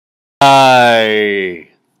Hi.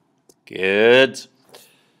 Good.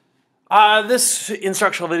 This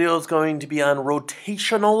instructional video is going to be on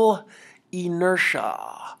rotational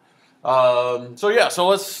inertia. So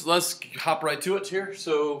let's hop right to it here.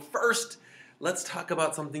 So first, let's talk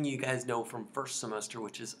about something you guys know from first semester,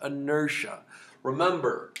 which is inertia.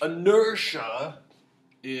 Remember, inertia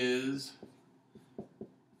is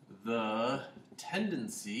the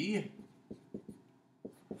tendency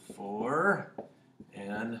for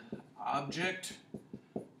an object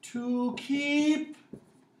to keep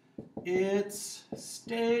its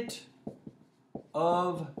state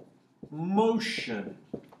of motion.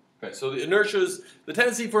 Okay, so the inertia is the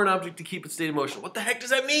tendency for an object to keep its state of motion. What the heck does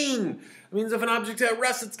that mean? It means if an object's at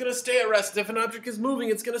rest, it's going to stay at rest. If an object is moving,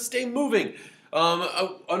 it's going to stay moving.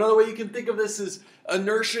 Another way you can think of this is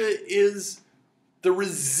inertia is the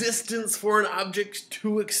resistance for an object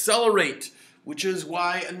to accelerate, which is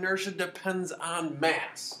why inertia depends on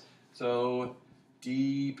mass. So,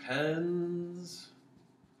 depends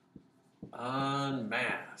on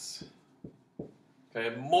mass.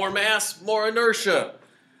 Okay, more mass, more inertia,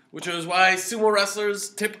 which is why sumo wrestlers,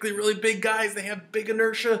 typically really big guys, they have big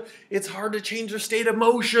inertia. It's hard to change their state of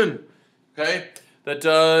motion. Okay, that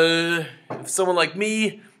if someone like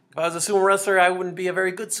me, if I was a sumo wrestler, I wouldn't be a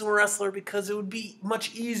very good sumo wrestler because it would be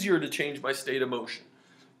much easier to change my state of motion.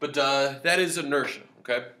 But that is inertia.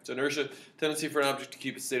 Okay, so inertia, tendency for an object to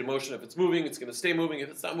keep its state of motion. If it's moving, it's going to stay moving. If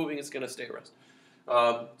it's not moving, it's going to stay at rest.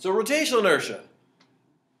 So rotational inertia,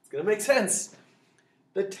 it's going to make sense.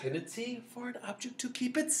 The tendency for an object to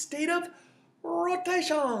keep its state of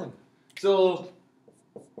rotation. So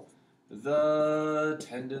the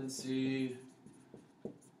tendency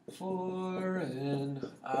for an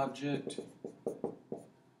object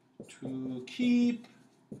to keep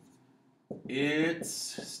its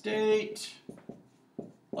state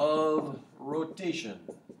of rotation.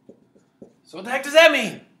 So what the heck does that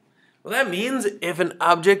mean? Well, that means if an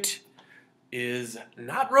object is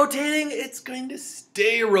not rotating, it's going to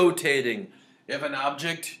stay rotating. If an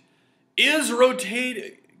object is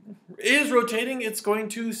rotating, it's going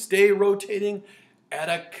to stay rotating at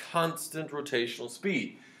a constant rotational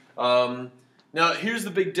speed. Now, here's the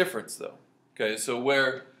big difference, though. Okay, so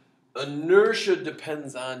where inertia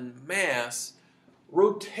depends on mass,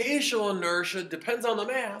 rotational inertia depends on the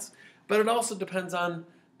mass, but it also depends on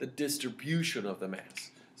the distribution of the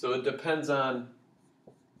mass. So it depends on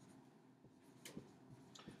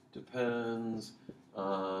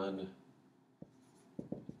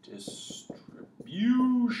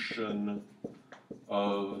distribution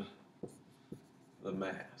of the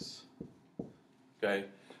mass. Okay,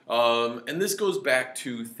 and this goes back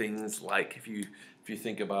to things like if you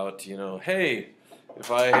think about, hey, if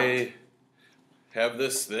I have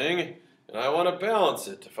this thing and I want to balance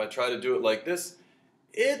it, if I try to do it like this,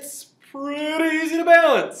 it's pretty easy to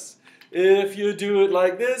balance. If you do it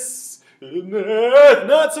like this,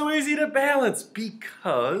 not so easy to balance,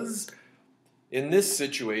 because in this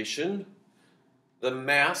situation, the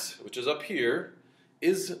mass, which is up here,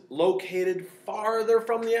 is located farther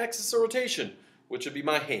from the axis of rotation, which would be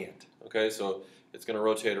my hand. Okay, so it's going to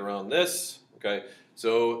rotate around this. Okay,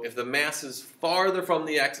 so if the mass is farther from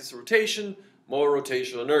the axis of rotation, more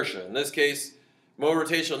rotational inertia. In this case, more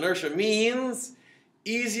rotational inertia means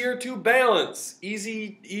easier to balance,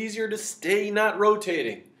 easier to stay not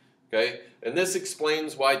rotating. Okay, and this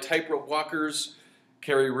explains why tightrope walkers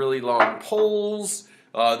carry really long poles.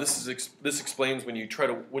 This explains when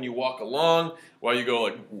you walk along, why you go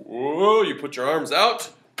like, whoa, you put your arms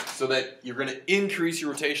out so that you're going to increase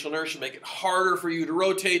your rotational inertia, make it harder for you to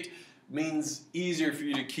rotate, means easier for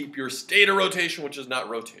you to keep your state of rotation, which is not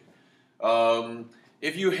rotating.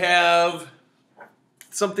 If you have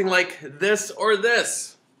something like this or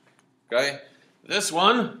this, okay, this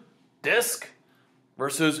one, disc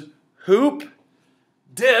versus hoop,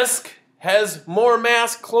 disc has more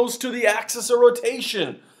mass close to the axis of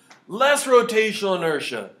rotation, less rotational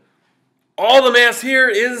inertia. All the mass here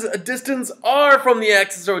is a distance r from the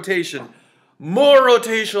axis of rotation, more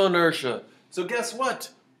rotational inertia. So guess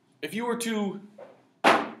what? If you were to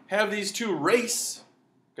have these two race,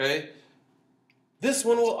 okay, this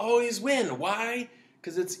one will always win. Why?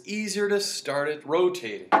 Because it's easier to start it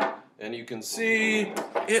rotating. And you can see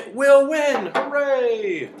it will win.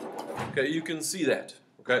 Hooray! Okay, you can see that.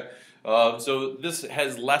 Okay, so this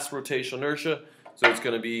has less rotational inertia, so it's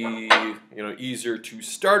going to be easier to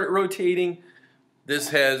start it rotating. This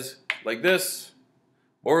has, like this,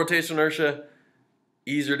 more rotational inertia,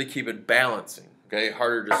 easier to keep it balancing. Okay,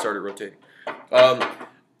 harder to start it rotating.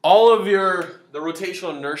 All of the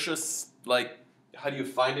rotational inertia, like how do you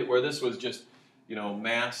find it? Where this was just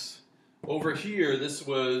mass. Over here, this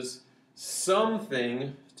was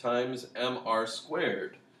something times mr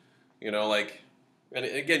squared. You know, like, and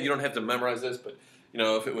again, you don't have to memorize this, but, you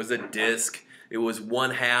know, if it was a disk, it was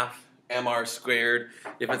 1/2 mr squared.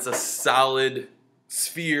 If it's a solid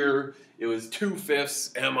sphere, it was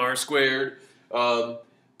 2/5 mr squared.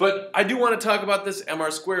 But I do want to talk about this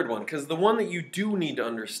mr squared one, because the one that you do need to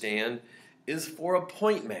understand is for a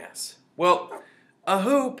point mass. Well,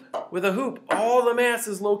 with a hoop, all the mass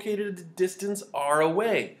is located at a distance r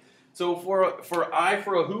away. So for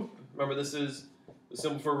a hoop, remember this is the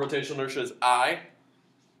symbol for rotational inertia is I.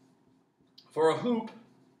 For a hoop,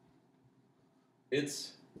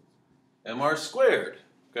 it's mr squared,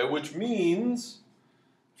 okay, which means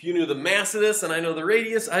if you knew the mass of this and I know the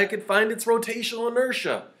radius, I could find its rotational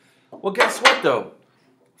inertia. Well, guess what though?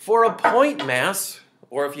 For a point mass,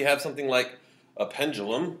 or if you have something like a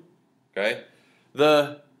pendulum, okay,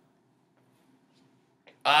 the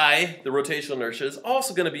rotational inertia, is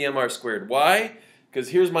also going to be mr squared. Why? Because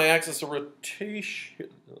here's my axis of rotation.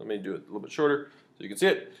 Let me do it a little bit shorter so you can see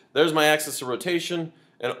it. There's my axis of rotation,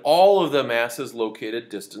 and all of the mass is located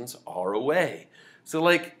distance r away. So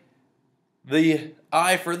like the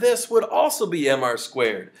I for this would also be mr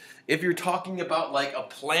squared. If you're talking about like a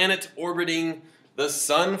planet orbiting the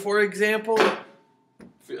sun, for example,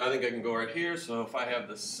 I think I can go right here. So if I have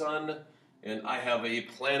the sun and I have a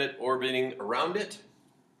planet orbiting around it,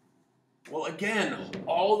 well, again,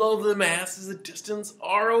 all of the mass is a distance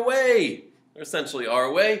r away. They're essentially r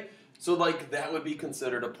away. So like that would be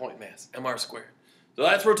considered a point mass, mr squared. So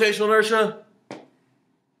that's rotational inertia.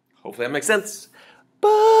 Hopefully that makes sense.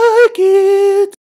 Bye, kids.